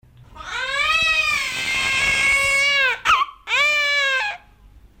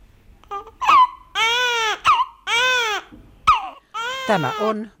Tämä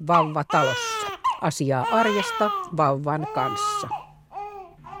on Vauva talossa. Asiaa arjesta vauvan kanssa.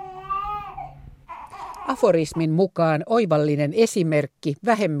 Aforismin mukaan oivallinen esimerkki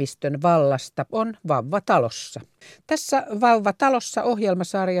vähemmistön vallasta on Vauva talossa. Tässä Vauva talossa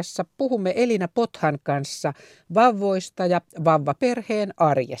 -ohjelmasarjassa puhumme Elina Bothan kanssa vauvoista ja vauvaperheen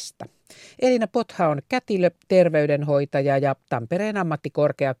arjesta. Elina Botha on kätilö, terveydenhoitaja ja Tampereen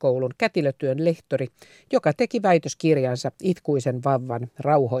ammattikorkeakoulun kätilötyön lehtori, joka teki väitöskirjansa itkuisen vauvan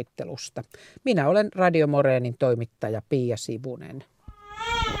rauhoittelusta. Minä olen Radio Moreenin toimittaja Pia Sivunen.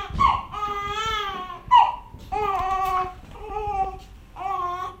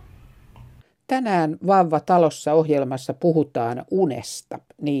 Tänään Vauva talossa -ohjelmassa puhutaan unesta,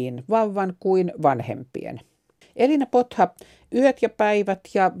 niin vauvan kuin vanhempien. Elina Botha, yöt ja päivät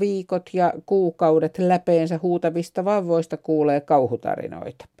ja viikot ja kuukaudet läpeensä huutavista vauvoista kuulee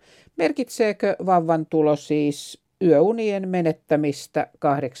kauhutarinoita. Merkitseekö vauvan tulo siis yöunien menettämistä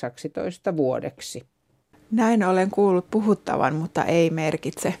 18 vuodeksi? Näin olen kuullut puhuttavan, mutta ei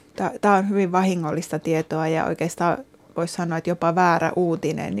merkitse. Tämä on hyvin vahingollista tietoa ja oikeastaan voisi sanoa, että jopa väärä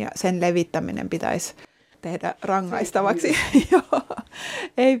uutinen ja sen levittäminen pitäisi tehdä rangaistavaksi. Joo,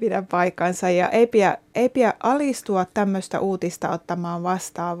 ei pidä paikkansa ja ei pidä alistua tämmöistä uutista ottamaan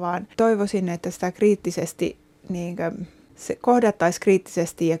vastaan, vaan toivoisin, että sitä kriittisesti se kohdattaisiin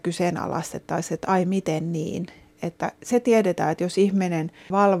kriittisesti ja kyseenalaistettaisiin, että ai miten niin. Että se tiedetään, että jos ihminen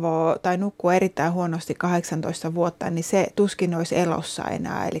valvoo tai nukkuu erittäin huonosti 18 vuotta, niin se tuskin olisi elossa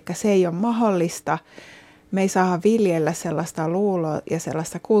enää. Eli se ei ole mahdollista. Me ei saa viljellä sellaista luuloa ja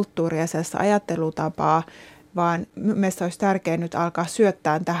sellaista kulttuuria, sellaista ajattelutapaa, vaan mielestäni olisi tärkeää nyt alkaa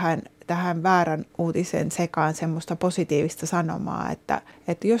syöttää tähän väärän uutisen sekaan semmoista positiivista sanomaa,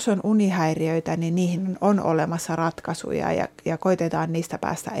 että jos on unihäiriöitä, niin niihin on olemassa ratkaisuja ja koitetaan niistä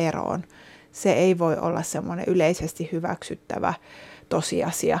päästä eroon. Se ei voi olla semmoinen yleisesti hyväksyttävä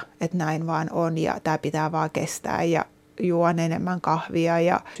tosiasia, että näin vaan on ja tämä pitää vaan kestää ja juon enemmän kahvia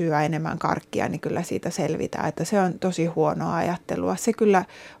ja syö enemmän karkkia, niin kyllä siitä selvitään, että se on tosi huonoa ajattelua. Se kyllä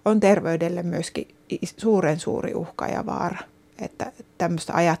on terveydelle myöskin suuren suuri uhka ja vaara, että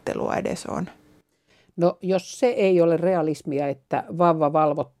tämmöistä ajattelua edes on. No jos se ei ole realismia, että vauva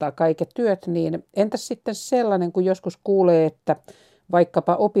valvottaa kaiket työt, niin entäs sitten sellainen, kun joskus kuulee, että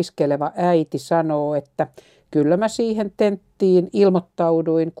vaikkapa opiskeleva äiti sanoo, että kyllä mä siihen tenttiin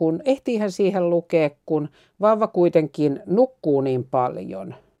ilmoittauduin, kun ehtiihän siihen lukea, kun vauva kuitenkin nukkuu niin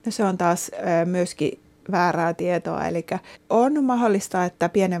paljon. No se on taas myöskin väärää tietoa, eli on mahdollista, että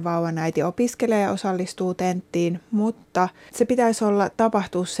pienen vauvan äiti opiskelee ja osallistuu tenttiin, mutta se pitäisi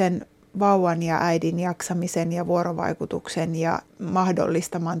tapahtua sen vauvan ja äidin jaksamisen ja vuorovaikutuksen ja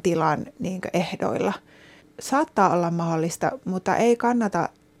mahdollistaman tilan ehdoilla. Saattaa olla mahdollista, mutta ei kannata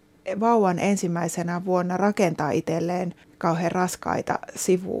vauvan ensimmäisenä vuonna rakentaa itselleen kauhean raskaita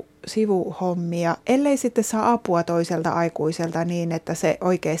sivuhommia, ellei sitten saa apua toiselta aikuiselta niin, että se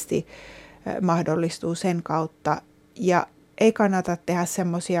oikeasti mahdollistuu sen kautta. Ja ei kannata tehdä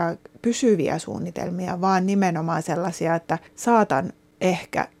semmoisia pysyviä suunnitelmia, vaan nimenomaan sellaisia, että saatan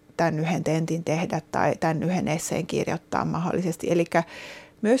ehkä tämän yhden tentin tehdä tai tämän yhden esseen kirjoittaa mahdollisesti. Eli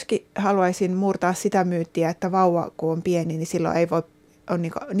myöskin haluaisin murtaa sitä myyttiä, että vauva kun on pieni, niin silloin ei voi on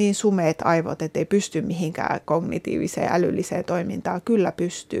niin sumeet aivot, että ei pysty mihinkään kognitiiviseen älylliseen toimintaan. Kyllä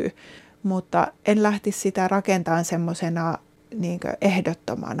pystyy, mutta en lähtisi sitä rakentamaan semmoisena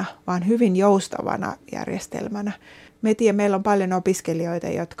ehdottomana, vaan hyvin joustavana järjestelmänä. Meillä on paljon opiskelijoita,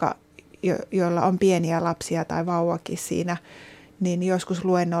 joilla on pieniä lapsia tai vauvakin siinä, niin joskus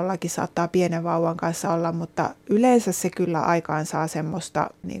luennollakin saattaa pienen vauvan kanssa olla, mutta yleensä se kyllä aikaan saa semmoista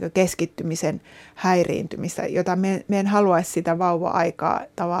keskittymisen häiriintymistä, jota me en haluaisi sitä vauva-aikaa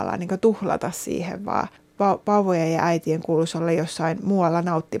tavallaan tuhlata siihen, vaan vauvojen ja äitien kuuluisi olla jossain muualla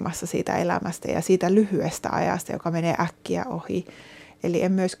nauttimassa siitä elämästä ja siitä lyhyestä ajasta, joka menee äkkiä ohi. Eli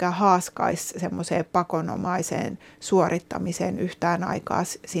en myöskään haaskaisi semmoiseen pakonomaiseen suorittamiseen yhtään aikaa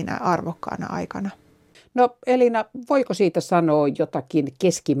siinä arvokkaana aikana. No Elina, voiko siitä sanoa jotakin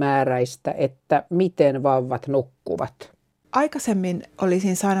keskimääräistä, että miten vauvat nukkuvat? Aikaisemmin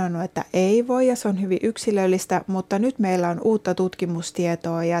olisin sanonut, että ei voi ja se on hyvin yksilöllistä, mutta nyt meillä on uutta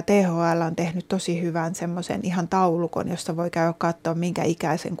tutkimustietoa ja THL on tehnyt tosi hyvän semmoisen ihan taulukon, josta voi käydä katsoa, minkä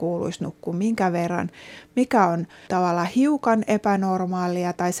ikäisen kuuluisi nukkua, minkä verran, mikä on tavallaan hiukan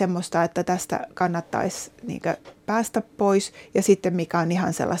epänormaalia tai semmoista, että tästä kannattaisi päästä pois ja sitten mikä on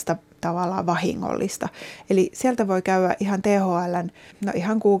ihan sellaista tavallaan vahingollista. Eli sieltä voi käydä ihan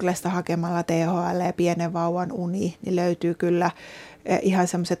ihan Googlesta hakemalla THL ja pienen vauvan uni, niin löytyy kyllä ihan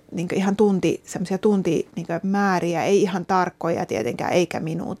semmoiset ihan semmoisia tuntimääriä, ei ihan tarkkoja tietenkään eikä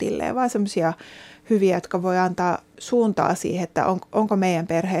minuutilleen, vaan semmoisia hyviä, jotka voi antaa suuntaa siihen, että onko meidän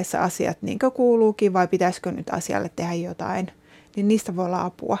perheessä asiat niin kuin kuuluukin vai pitäisikö nyt asialle tehdä jotain, niin niistä voi olla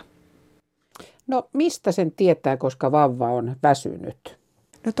apua. No mistä sen tietää, koska vauva on väsynyt?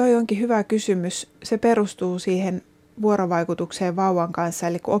 No toi onkin hyvä kysymys. Se perustuu siihen vuorovaikutukseen vauvan kanssa,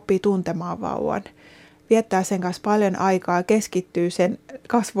 eli kun oppii tuntemaan vauvan. Viettää sen kanssa paljon aikaa, keskittyy sen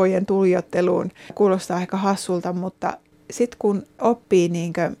kasvojen tuijotteluun. Kuulostaa aika hassulta, mutta sitten kun oppii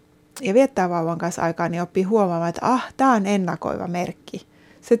ja viettää vauvan kanssa aikaa, niin oppii huomaamaan, että tämä on ennakoiva merkki.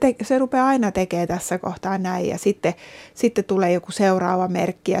 Se rupeaa aina tekemään tässä kohtaa näin ja sitten tulee joku seuraava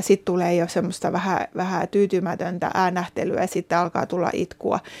merkki ja sitten tulee jo semmoista vähän tyytymätöntä äänähtelyä ja sitten alkaa tulla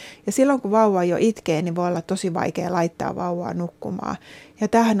itkua. Ja silloin kun vauva jo itkee, niin voi olla tosi vaikea laittaa vauvaa nukkumaan. Ja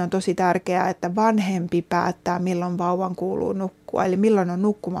tämähän on tosi tärkeää, että vanhempi päättää, milloin vauvan kuuluu nukkua, eli milloin on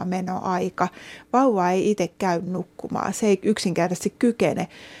nukkumaan menoaika. Vauva ei itse käy nukkumaan, se ei yksinkertaisesti kykene.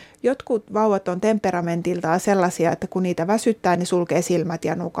 Jotkut vauvat on temperamentiltaan sellaisia, että kun niitä väsyttää, niin sulkee silmät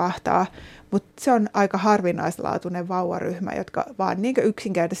ja nukahtaa. Mutta se on aika harvinaislaatuinen vauvaryhmä, jotka vaan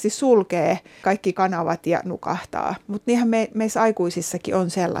yksinkertaisesti sulkee kaikki kanavat ja nukahtaa. Mutta niinhän meissä aikuisissakin on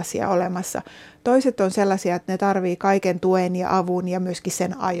sellaisia olemassa. Toiset on sellaisia, että ne tarvii kaiken tuen ja avun ja myöskin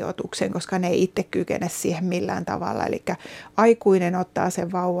sen ajoituksen, koska ne ei itse kykene siihen millään tavalla. Eli aikuinen ottaa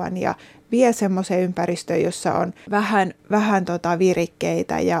sen vauvan ja vie semmoiseen ympäristöön, jossa on vähän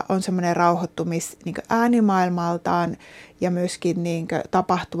virikkeitä ja on semmoinen rauhoittumis äänimaailmaltaan ja myöskin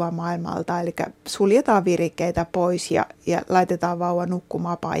tapahtumamaailmalta. Eli suljetaan virikkeitä pois ja laitetaan vauva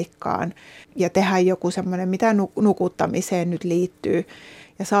nukkumaan paikkaan ja tehdään joku semmoinen, mitä nukuttamiseen nyt liittyy.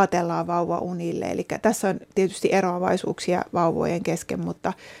 Ja saatellaan vauva unille. Eli tässä on tietysti eroavaisuuksia vauvojen kesken,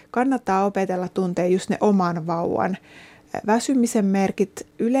 mutta kannattaa opetella tuntea just ne oman vauvan. Väsymisen merkit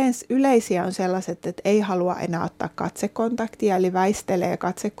yleisiä on sellaiset, että ei halua enää ottaa katsekontaktia, eli väistelee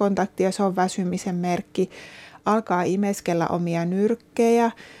katsekontaktia, se on väsymisen merkki. Alkaa imeskellä omia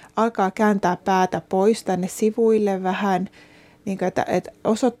nyrkkejä, alkaa kääntää päätä pois tänne sivuille vähän, että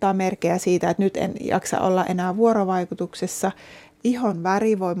osoittaa merkkejä siitä, että nyt en jaksa olla enää vuorovaikutuksessa. Ihon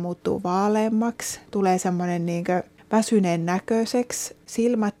väri voi muuttua vaaleammaksi, tulee semmoinen väsyneen näköiseksi.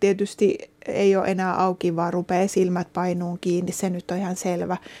 Silmät tietysti ei ole enää auki, vaan rupeaa silmät painuun kiinni, se nyt on ihan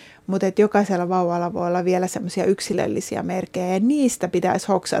selvä. Mutta jokaisella vauvalla voi olla vielä semmoisia yksilöllisiä merkkejä ja niistä pitäisi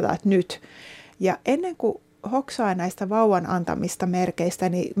hoksata nyt. Ja ennen kuin hoksaa näistä vauvan antamista merkeistä,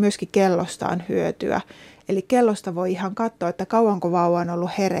 niin myöskin kellosta on hyötyä. Eli kellosta voi ihan katsoa, että kauanko vauva on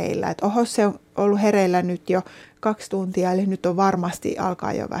ollut hereillä. Että se on ollut hereillä nyt jo 2 tuntia, eli nyt on varmasti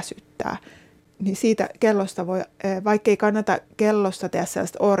alkaa jo väsyttää. Niin siitä kellosta voi, vaikka ei kannata kellosta tehdä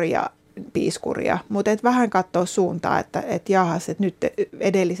sellaista orjapiiskuria, mutta et vähän katsoa suuntaa, että jahas, että nyt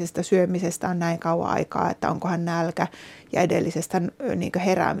edellisestä syömisestä on näin kauan aikaa, että onkohan nälkä, ja edellisestä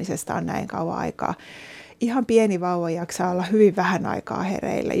heräämisestä on näin kauan aikaa. Ihan pieni vauva jaksaa olla hyvin vähän aikaa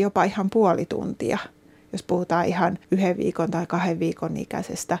hereillä, jopa ihan puoli tuntia. Jos puhutaan ihan 1 viikon tai 2 viikon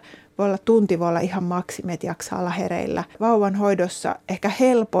ikäisestä, tunti voi olla ihan maksimi, että jaksaa olla hereillä. Vauvan hoidossa ehkä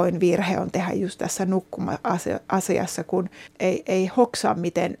helpoin virhe on tehdä just tässä nukkuma-asiassa, kun ei hoksaa,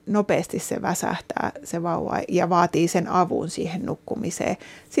 miten nopeasti se väsähtää se vauva ja vaatii sen avun siihen nukkumiseen.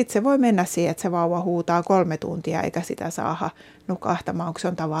 Sitten se voi mennä siihen, että se vauva huutaa 3 tuntia eikä sitä saada nukahtamaan, kun se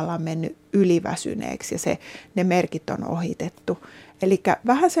on tavallaan mennyt yliväsyneeksi ja ne merkit on ohitettu. Eli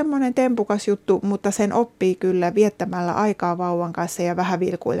vähän semmoinen tempukas juttu, mutta sen oppii kyllä viettämällä aikaa vauvan kanssa ja vähän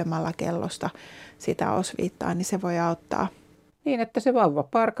vilkuilemalla kellosta sitä osviittaa, niin se voi auttaa. Niin, että se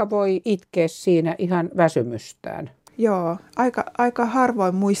vauvaparka voi itkeä siinä ihan väsymystään. Joo, aika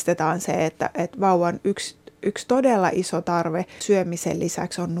harvoin muistetaan se, että vauvan yksi todella iso tarve syömisen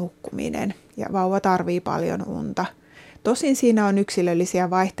lisäksi on nukkuminen ja vauva tarvii paljon unta. Tosin siinä on yksilöllisiä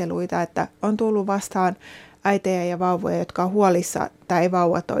vaihteluita, että on tullut vastaan äitejä ja vauvoja, jotka on huolissaan, tai ei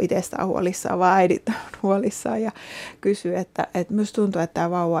vauvat ole itsestään huolissaan, vaan äidit on huolissaan ja kysyy, että myös tuntuu, että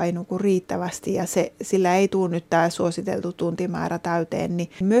tämä vauva ei nuku riittävästi ja sillä ei tule nyt tämä suositeltu tuntimäärä täyteen, niin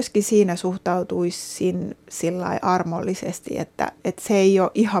myöskin siinä suhtautuisin sillä armollisesti, että se ei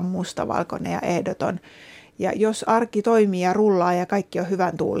ole ihan mustavalkoinen ja ehdoton. Ja jos arki toimii ja rullaa ja kaikki on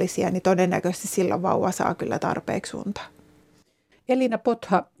hyvän tuulisia, niin todennäköisesti silloin vauva saa kyllä tarpeeksi unta. Elina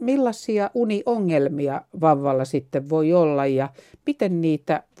Botha, millaisia uniongelmia vauvalla sitten voi olla ja miten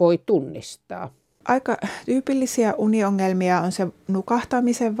niitä voi tunnistaa? Aika tyypillisiä uniongelmia on se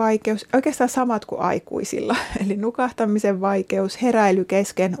nukahtamisen vaikeus, oikeastaan samat kuin aikuisilla. Eli nukahtamisen vaikeus, heräily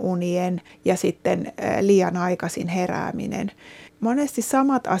kesken unien ja sitten liian aikaisin herääminen. Monesti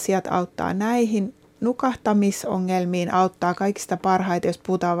samat asiat auttaa näihin. nukahtamisongelmiin auttaa kaikista parhaiten, jos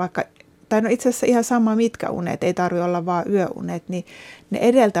puhutaan vaikka, tai no itse asiassa ihan sama mitkä unet, ei tarvitse olla vaan yöunet, niin ne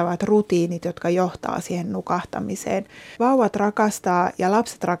edeltävät rutiinit, jotka johtaa siihen nukahtamiseen. Vauvat rakastaa ja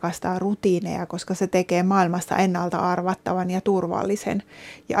lapset rakastaa rutiineja, koska se tekee maailmasta ennalta arvattavan ja turvallisen.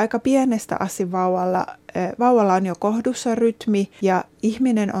 Ja aika pienestä asti vauvalla on jo kohdussa rytmi ja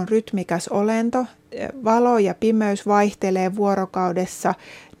ihminen on rytmikäs olento. Valo ja pimeys vaihtelee vuorokaudessa,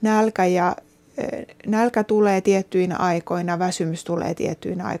 nälkä tulee tiettyinä aikoina, väsymys tulee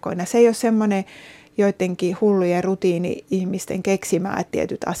tiettyinä aikoina. Se ei ole semmoinen joidenkin hullujen rutiini-ihmisten keksimää, että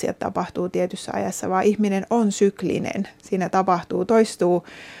tietyt asiat tapahtuu tietyssä ajassa, vaan ihminen on syklinen. Siinä toistuu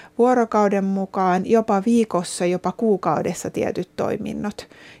vuorokauden mukaan, jopa viikossa, jopa kuukaudessa tietyt toiminnot.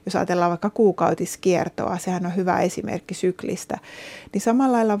 Jos ajatellaan vaikka kuukautiskiertoa, sehän on hyvä esimerkki syklistä. Niin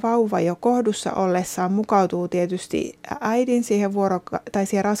samalla lailla vauva jo kohdussa ollessaan mukautuu tietysti äidin siihen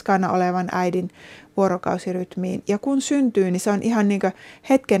raskaana olevan äidin vuorokausirytmiin. Ja kun syntyy, niin se on ihan niin kuin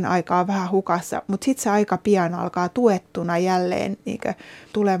hetken aikaa vähän hukassa, mutta sitten se aika pian alkaa tuettuna jälleen niin kuin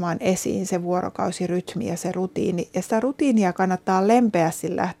tulemaan esiin se vuorokausirytmi ja se rutiini. Ja sitä rutiinia kannattaa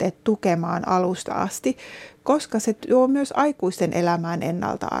lempeästi lähteä tukemaan alusta asti, koska se tuo myös aikuisten elämään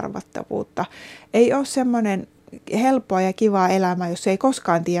ennalta arvattavuutta. Ei ole semmoinen helppoa ja kivaa elämää, jos ei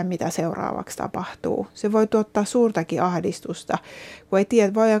koskaan tiedä, mitä seuraavaksi tapahtuu. Se voi tuottaa suurtakin ahdistusta, kun ei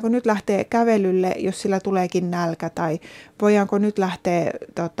tiedä, voidaanko nyt lähteä kävelylle, jos sillä tuleekin nälkä, tai voidaanko nyt lähteä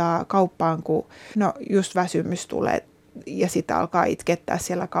kauppaan, kun just väsymys tulee ja sitten alkaa itkettää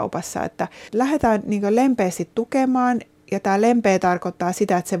siellä kaupassa. Että lähdetään niin lempeästi tukemaan. Ja tämä lempeä tarkoittaa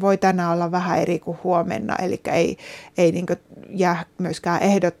sitä, että se voi tänään olla vähän eri kuin huomenna, eli ei niin jää myöskään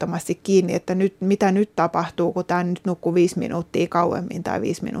ehdottomasti kiinni, että mitä nyt tapahtuu, kun tämä nyt nukkuu 5 minuuttia kauemmin tai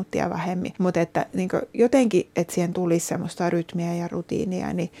 5 minuuttia vähemmin. Mutta että niin jotenkin, että siihen tulisi semmoista rytmiä ja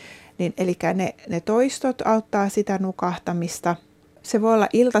rutiinia, niin eli ne toistot auttaa sitä nukahtamista. Se voi olla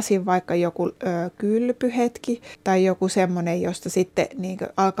iltaisin vaikka joku kylpyhetki tai joku semmoinen, josta sitten niin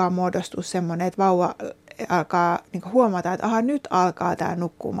alkaa muodostua semmoinen, että vauva alkaa niin huomata, että nyt alkaa tämä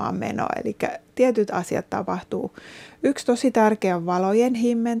nukkumaan meno. Eli tietyt asiat tapahtuu. Yksi tosi tärkeä on valojen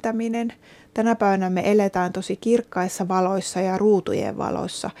himmentäminen. Tänä päivänä me eletään tosi kirkkaissa valoissa ja ruutujen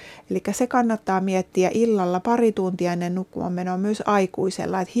valossa. Eli se kannattaa miettiä illalla 2 tuntia ennen nukkumaan menoa myös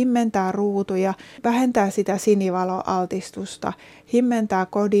aikuisella. Että himmentää ruutuja, vähentää sitä sinivaloaltistusta, himmentää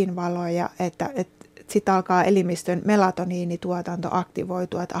kodin valoja, että sitten alkaa elimistön melatoniinituotanto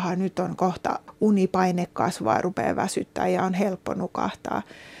aktivoitua, että nyt on kohta unipaine kasvaa, rupeaa väsyttää ja on helppo nukahtaa.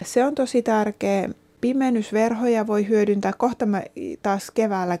 Se on tosi tärkeä. Pimennysverhoja voi hyödyntää. Kohta me taas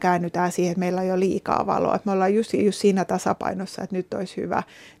keväällä käännytään siihen, että meillä on jo liikaa valoa. Että me ollaan just siinä tasapainossa, että nyt olisi hyvä.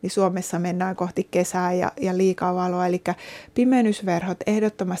 Niin Suomessa mennään kohti kesää ja liikaa valoa. Eli pimennysverhot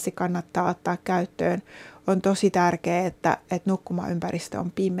ehdottomasti kannattaa ottaa käyttöön. On tosi tärkeää, että nukkumaympäristö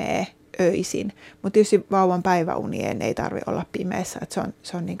on pimeä öisin. Mutta tietysti vauvan päiväunien ei tarvitse olla pimeässä, että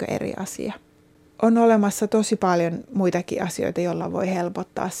se on niin kuin eri asia. On olemassa tosi paljon muitakin asioita, joilla voi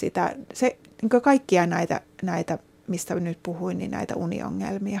helpottaa sitä. Se, niin kaikkia näitä, mistä nyt puhuin, niin näitä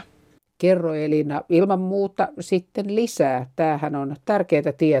uniongelmia. Kerro Elina ilman muuta sitten lisää. Tämähän on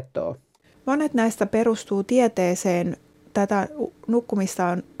tärkeää tietoa. Monet näistä perustuu tieteeseen. Tätä nukkumista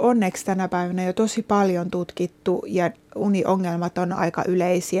on onneksi tänä päivänä jo tosi paljon tutkittu ja uniongelmat on aika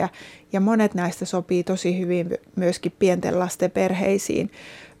yleisiä ja monet näistä sopii tosi hyvin myöskin pienten lasten perheisiin.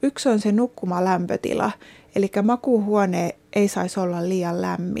 Yksi on se nukkumalämpötila, eli makuuhuone ei saisi olla liian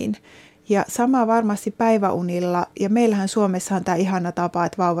lämmin. Ja sama varmasti päiväunilla, ja meillähän Suomessa on tämä ihana tapa,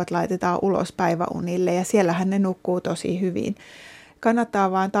 että vauvat laitetaan ulos päiväunille ja siellähän ne nukkuu tosi hyvin.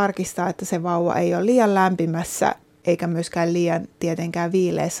 Kannattaa vaan tarkistaa, että se vauva ei ole liian lämpimässä eikä myöskään liian tietenkään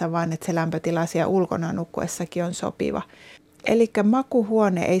viileessä, vaan että se lämpötila siellä ulkona nukkuessakin on sopiva. Eli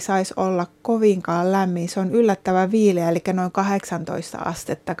makuuhuone ei saisi olla kovinkaan lämmin, se on yllättävän viileä, eli noin 18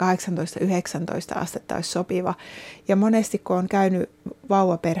 astetta, 18-19 astetta olisi sopiva. Ja monesti kun on käynyt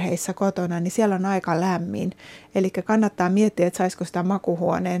vauvaperheissä kotona, niin siellä on aika lämmin. Eli kannattaa miettiä, että saisiko sitä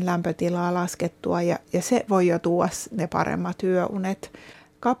makuuhuoneen lämpötilaa laskettua, ja se voi jo tuoda ne paremmat yöunet.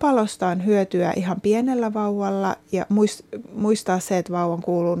 Kapalosta on hyötyä ihan pienellä vauvalla ja muistaa se, että vauvan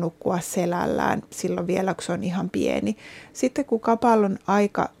kuuluu nukkua selällään silloin vielä, kun se on ihan pieni. Sitten kun kapalon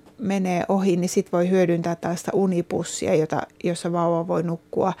aika menee ohi, niin sitten voi hyödyntää tällaista unipussia, jossa vauva voi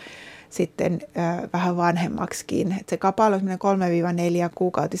nukkua sitten vähän vanhemmaksikin. Et se kapalo on 3-4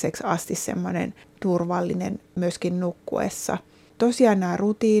 kuukautiseksi asti semmoinen turvallinen myöskin nukkuessa. Tosiaan nämä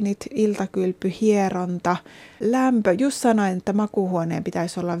rutiinit, iltakylpy, hieronta, lämpö. Just sanoin, että makuuhuoneen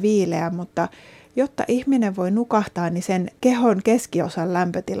pitäisi olla viileä, mutta jotta ihminen voi nukahtaa, niin sen kehon keskiosan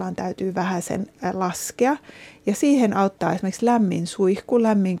lämpötilan täytyy vähäsen laskea. Ja siihen auttaa esimerkiksi lämmin suihku,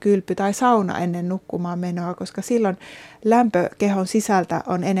 lämmin kylpy tai sauna ennen nukkumaan menoa, koska silloin lämpö kehon sisältä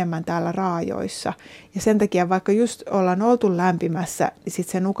on enemmän täällä raajoissa. Ja sen takia vaikka just ollaan oltu lämpimässä, niin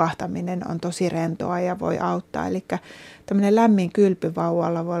sitten se nukahtaminen on tosi rentoa ja voi auttaa. Eli tämmöinen lämmin kylpy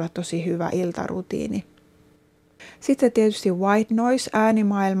vauvalla voi olla tosi hyvä iltarutiini. Sitten tietysti white noise,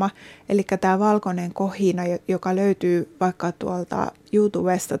 äänimaailma, eli tämä valkoinen kohina, joka löytyy vaikka tuolta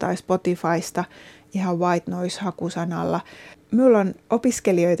YouTubesta tai Spotifysta ihan white noise-hakusanalla. Minulla on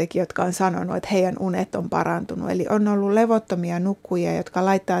opiskelijoitakin, jotka on sanonut, että heidän unet on parantunut. Eli on ollut levottomia nukkujia, jotka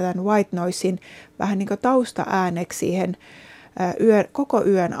laittaa tämän white noisin vähän niin kuin taustaääneksi siihen koko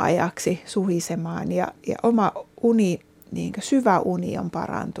yön ajaksi suhisemaan. Ja oma uni, niin kuin syvä uni on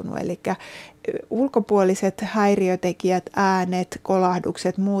parantunut. Eli ulkopuoliset häiriötekijät, äänet,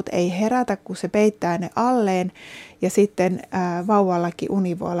 kolahdukset, muut ei herätä, kun se peittää ne alleen. Ja sitten vauvallakin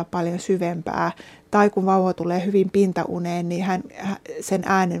uni voi olla paljon syvempää. Tai kun vauva tulee hyvin pintauneen, niin sen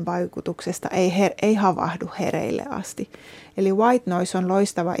äänen vaikutuksesta ei havahdu hereille asti. Eli white noise on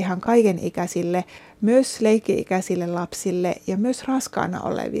loistava ihan kaikenikäisille, myös leikki-ikäisille lapsille ja myös raskaana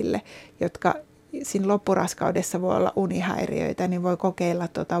oleville, jotka siinä loppuraskaudessa voi olla unihäiriöitä, niin voi kokeilla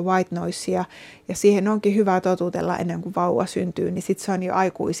white noisea. Ja siihen onkin hyvä totutella ennen kuin vauva syntyy, niin sitten se on jo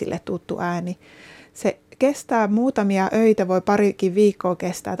aikuisille tuttu ääni. Se kestää muutamia öitä, voi parikin viikkoa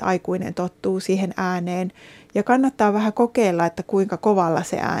kestää, että aikuinen tottuu siihen ääneen. Ja kannattaa vähän kokeilla, että kuinka kovalla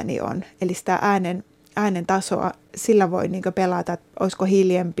se ääni on. Eli sitä äänen tasoa, sillä voi niin kuin pelata, että olisiko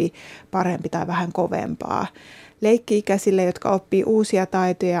hiljempi, parempi tai vähän kovempaa. Leikki-ikäisille, jotka oppii uusia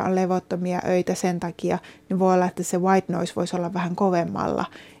taitoja, on levottomia öitä sen takia, niin voi olla, että se white noise voisi olla vähän kovemmalla.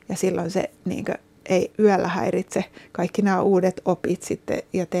 Ja silloin se niin kuin ei yöllä häiritse kaikki nämä uudet opit sitten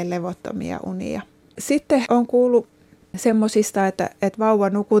ja tee levottomia unia. Sitten on kuullut semmoisista, että vauva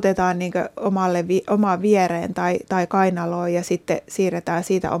nukutetaan niin kuin omaan viereen tai kainaloon ja sitten siirretään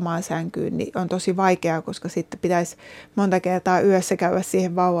siitä omaan sänkyyn, niin on tosi vaikeaa, koska sitten pitäisi monta kertaa yössä käydä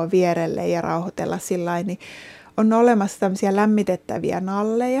siihen vauvan vierelle ja rauhoitella sillain, niin on olemassa tämmöisiä lämmitettäviä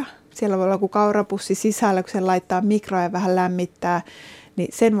nalleja. Siellä voi olla joku kaurapussi sisällä, kun sen laittaa mikroa ja vähän lämmittää, niin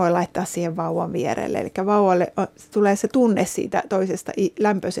sen voi laittaa siihen vauvan vierelle. Eli vauvalle tulee se tunne siitä toisesta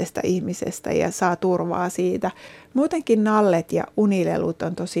lämpöisestä ihmisestä ja saa turvaa siitä. Muutenkin nallet ja unilelut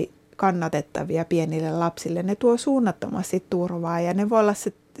on tosi kannatettavia pienille lapsille. Ne tuo suunnattomasti turvaa ja ne voi olla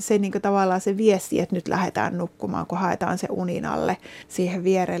se niin kuin tavallaan se viesti, että nyt lähdetään nukkumaan, kun haetaan se unin alle siihen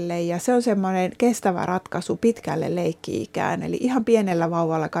vierelle. Ja se on semmoinen kestävä ratkaisu pitkälle leikki-ikään. Eli ihan pienellä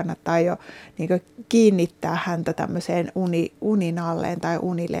vauvalla kannattaa jo niin kuin kiinnittää häntä tämmöiseen unin alleen tai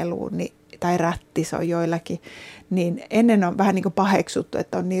unileluun tai rättis on joillakin. Niin ennen on vähän niin kuin paheksuttu,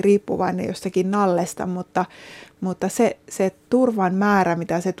 että on niin riippuvainen jostakin nallesta, mutta se turvan määrä,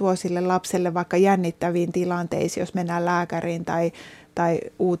 mitä se tuo sille lapselle vaikka jännittäviin tilanteisiin, jos mennään lääkäriin tai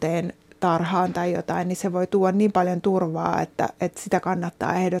uuteen tarhaan tai jotain, niin se voi tuoda niin paljon turvaa, että sitä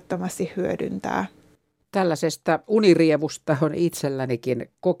kannattaa ehdottomasti hyödyntää. Tällaisesta unirievusta on itsellänikin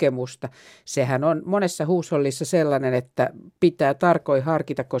kokemusta. Sehän on monessa huushollissa sellainen, että pitää tarkoin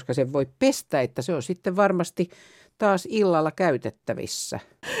harkita, koska se voi pestä, että se on sitten varmasti taas illalla käytettävissä.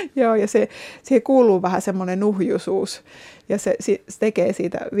 Joo, ja siihen kuuluu vähän semmoinen nuhjuisuus, ja se tekee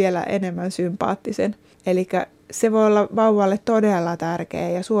siitä vielä enemmän sympaattisen. Eli se voi olla vauvalle todella tärkeä,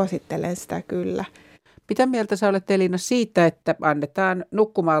 ja suosittelen sitä kyllä. Mitä mieltä sä olet, Elina, siitä, että annetaan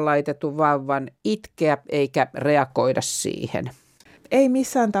nukkumaan laitetun vauvan itkeä eikä reagoida siihen? Ei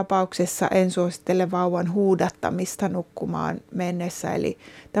missään tapauksessa en suosittele vauvan huudattamista nukkumaan mennessä. Eli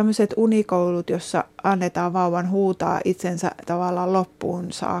tämmöiset unikoulut, jossa annetaan vauvan huutaa itsensä tavallaan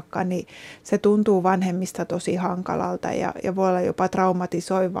loppuun saakka, niin se tuntuu vanhemmista tosi hankalalta ja voi olla jopa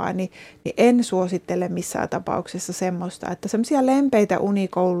traumatisoivaa. Niin en suosittele missään tapauksessa semmoista, että semmoisia lempeitä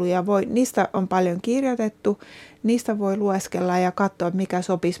unikouluja, niistä on paljon kirjoitettu, niistä voi lueskella ja katsoa, mikä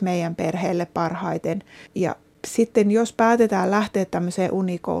sopisi meidän perheelle parhaiten. Ja sitten jos päätetään lähteä tämmöiseen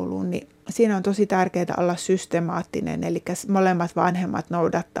unikouluun, niin siinä on tosi tärkeää olla systemaattinen, eli molemmat vanhemmat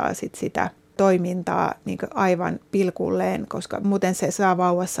noudattaa sitä toimintaa niin kuin aivan pilkulleen, koska muuten se saa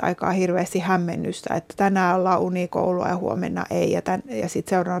vauvassa aikaa hirveästi hämmennystä, että tänään ollaan unikoulua ja huomenna ei ja sitten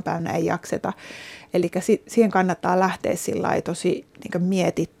seuraavana päivänä ei jakseta. Eli siihen kannattaa lähteä sillä tosi niin kuin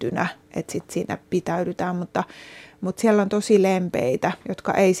mietittynä, että sitten siinä pitäydytään, mutta siellä on tosi lempeitä,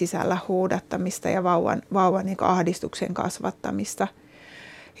 jotka ei sisällä huudattamista ja vauvan niin kuin ahdistuksen kasvattamista.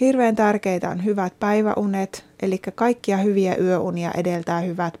 Hirveän tärkeitä on hyvät päiväunet, eli kaikkia hyviä yöunia edeltää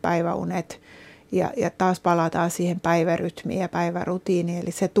hyvät päiväunet. Ja taas palataan siihen päivärytmiin ja päivärutiiniin,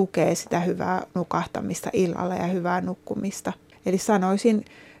 eli se tukee sitä hyvää nukahtamista illalla ja hyvää nukkumista. Eli sanoisin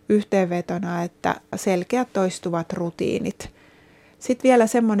yhteenvetona, että selkeät toistuvat rutiinit. Sitten vielä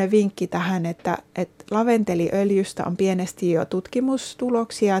semmoinen vinkki tähän, että laventeliöljystä on pienesti jo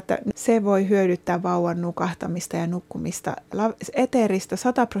tutkimustuloksia, että se voi hyödyttää vauvan nukahtamista ja nukkumista. Eteeristä,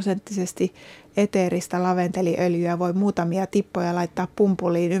 100% eteeristä laventeliöljyä voi muutamia tippoja laittaa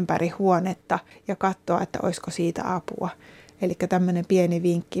pumpuliin ympäri huonetta ja katsoa, että olisiko siitä apua. Eli tämmöinen pieni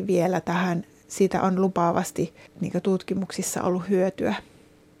vinkki vielä tähän. Siitä on lupaavasti tutkimuksissa ollut hyötyä.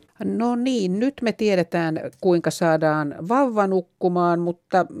 No niin, nyt me tiedetään, kuinka saadaan vauva nukkumaan,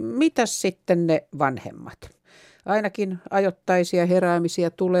 mutta mitäs sitten ne vanhemmat? Ainakin ajoittaisia heräämisiä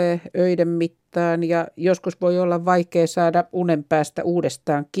tulee öiden mittaan ja joskus voi olla vaikea saada unen päästä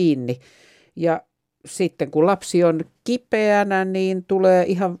uudestaan kiinni. Ja sitten kun lapsi on kipeänä, niin tulee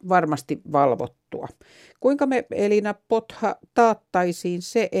ihan varmasti valvottua. Kuinka me, Elina Botha, taattaisiin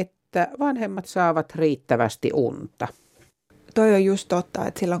se, että vanhemmat saavat riittävästi unta? Toi on just totta,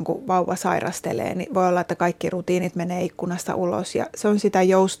 että silloin kun vauva sairastelee, niin voi olla, että kaikki rutiinit menee ikkunasta ulos ja se on sitä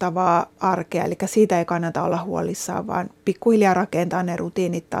joustavaa arkea, eli siitä ei kannata olla huolissaan, vaan pikkuhiljaa rakentaa ne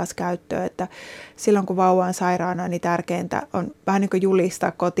rutiinit taas käyttöön, että silloin kun vauva on sairaana, niin tärkeintä on vähän niin kuin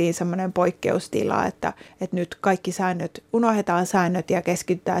julistaa kotiin semmoinen poikkeustila, että nyt kaikki säännöt, unohdetaan säännöt ja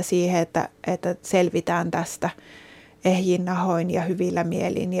keskitytään siihen, että selvitään tästä ehjin nahoin ja hyvillä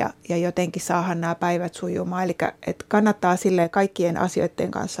mielin ja jotenkin saadaan nämä päivät sujumaan. Eli että kannattaa sille kaikkien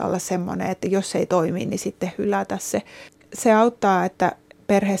asioiden kanssa olla semmoinen, että jos se ei toimi, niin sitten hylätä se. Se auttaa, että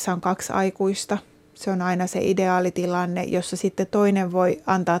perheessä on 2 aikuista. Se on aina se ideaalitilanne, jossa sitten toinen voi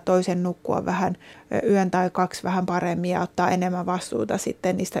antaa toisen nukkua vähän yön tai 2 vähän paremmin ja ottaa enemmän vastuuta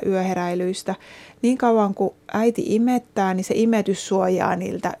sitten niistä yöheräilyistä. Niin kauan kuin äiti imettää, niin se imetys suojaa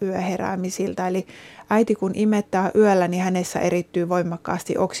niiltä yöheräämisiltä. Eli äiti kun imettää yöllä, niin hänessä erittyy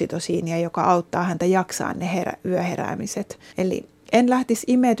voimakkaasti oksitosiinia, joka auttaa häntä jaksaa ne yöheräämiset. Eli en lähtisi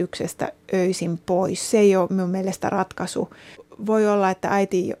imetyksestä öisin pois. Se ei ole minun mielestä ratkaisu. Voi olla, että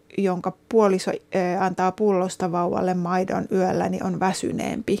äiti, jonka puoliso antaa pullosta vauvalle maidon yöllä, niin on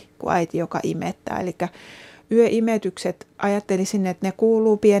väsyneempi kuin äiti, joka imettää. Eli yöimetykset, ajattelisin, että ne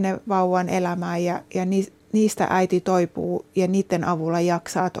kuuluu pienen vauvan elämään ja niistä äiti toipuu ja niiden avulla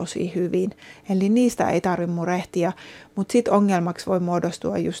jaksaa tosi hyvin. Eli niistä ei tarvitse murehtia, mutta sitten ongelmaksi voi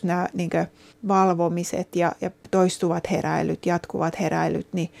muodostua just nämä valvomiset ja toistuvat heräilyt, jatkuvat heräilyt,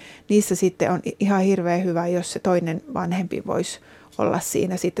 niin niissä sitten on ihan hirveän hyvä, jos se toinen vanhempi voisi olla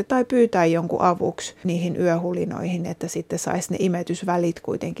siinä sitten tai pyytää jonkun avuksi niihin yöhulinoihin, että sitten saisi ne imetysvälit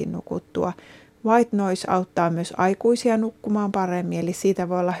kuitenkin nukuttua. White noise auttaa myös aikuisia nukkumaan paremmin, eli siitä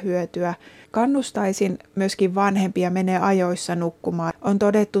voi olla hyötyä. Kannustaisin myöskin vanhempia menee ajoissa nukkumaan. On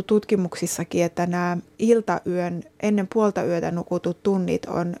todettu tutkimuksissakin, että nämä iltayön, ennen puolta yötä nukutut tunnit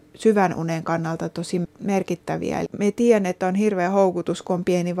on syvän unen kannalta tosi merkittäviä. Me tiedän, että on hirveä houkutus, kun on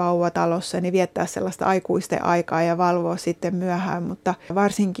pieni vauva talossa, niin viettää sellaista aikuisten aikaa ja valvoa sitten myöhään. Mutta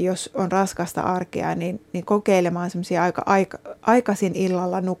varsinkin jos on raskasta arkea, niin kokeilemaan semmoisia aikaisin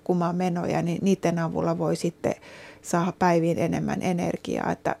illalla nukkumaan menoja, niin niiden avulla voi sitten saada päiviin enemmän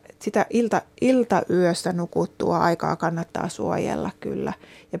energiaa. Että sitä iltayöstä nukuttua aikaa kannattaa suojella kyllä.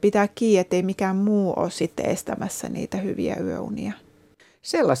 Ja pitää kiinni, ettei mikään muu ole sitten estämässä niitä hyviä yöunia.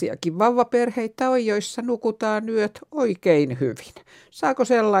 Sellaisiakin vauvaperheitä on, joissa nukutaan yöt oikein hyvin. Saako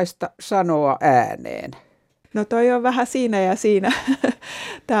sellaista sanoa ääneen? No toi on vähän siinä ja siinä.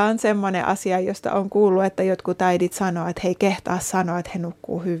 Tämä on semmoinen asia, josta on kuullut, että jotkut äidit sanoo, että he ei kehtaa sanoa, että he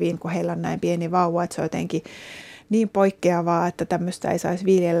nukkuu hyvin, kun heillä on näin pieni vauva, että se on jotenkin niin poikkeavaa, että tämmöistä ei saisi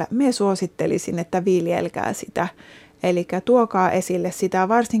viljellä. Me suosittelisin, että viljelkää sitä. Eli tuokaa esille sitä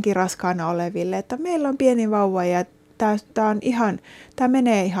varsinkin raskaana oleville, että meillä on pieni vauva ja tämä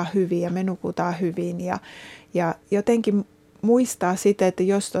menee ihan hyvin ja me nukutaan hyvin. Ja jotenkin muistaa sitten, että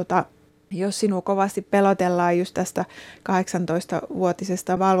jos sinua kovasti pelotellaan just tästä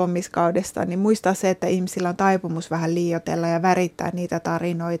 18-vuotisesta valvomiskaudesta, niin muistaa se, että ihmisillä on taipumus vähän liioitella ja värittää niitä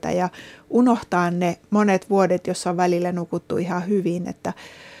tarinoita ja unohtaa ne monet vuodet, jossa on välillä nukuttu ihan hyvin. Että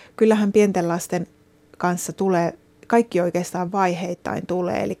kyllähän pienten lasten kanssa tulee, kaikki oikeastaan vaiheittain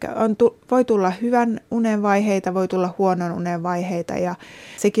tulee. Eli voi tulla hyvän unen vaiheita, voi tulla huonon unen vaiheita ja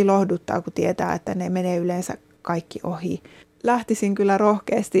sekin lohduttaa, kun tietää, että ne menee yleensä kaikki ohi. Lähtisin kyllä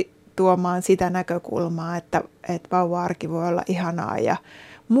rohkeasti tuomaan sitä näkökulmaa, että vauva-arki voi olla ihanaa ja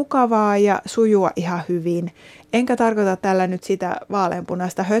mukavaa ja sujua ihan hyvin. Enkä tarkoita tällä nyt sitä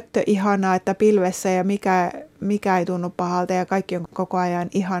vaaleanpunaista höttöihanaa, että pilvessä ja mikä ei tunnu pahalta ja kaikki on koko ajan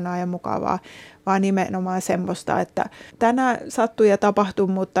ihanaa ja mukavaa, vaan nimenomaan semmoista, että tänään sattuu ja tapahtuu,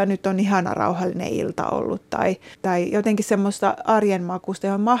 mutta nyt on ihana rauhallinen ilta ollut. Tai jotenkin semmoista arjen makusta,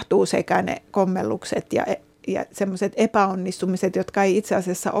 johon mahtuu sekä ne kommellukset ja semmoiset epäonnistumiset, jotka ei itse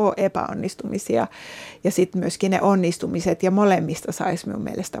asiassa ole epäonnistumisia. Ja sitten myöskin ne onnistumiset, ja molemmista saisi minun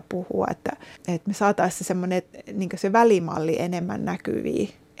mielestä puhua, että me saataisiin se semmoinen niin se välimalli enemmän näkyviin.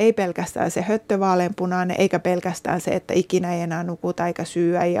 Ei pelkästään se höttövaaleanpunainen, eikä pelkästään se, että ikinä ei enää nukuta eikä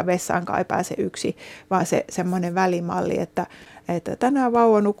syödä ja vessaankaan ei pääse yksi, vaan se semmoinen välimalli, että tänään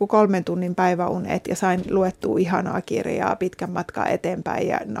vauva nukkui 3 tunnin päiväunet ja sain luettua ihanaa kirjaa pitkän matkaa eteenpäin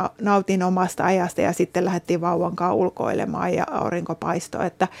ja nautin omasta ajasta ja sitten lähdettiin vauvan kanssa ulkoilemaan ja aurinko paistoi,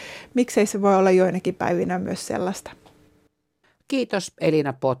 että miksei se voi olla joinakin päivinä myös sellaista. Kiitos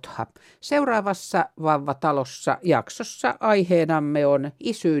Elina Botha. Seuraavassa Vauva-talossa jaksossa aiheenamme on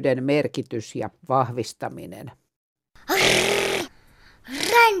isyyden merkitys ja vahvistaminen.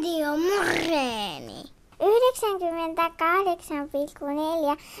 Radio Moreenin. 98,4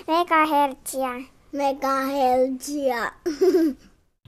 megahertsiä.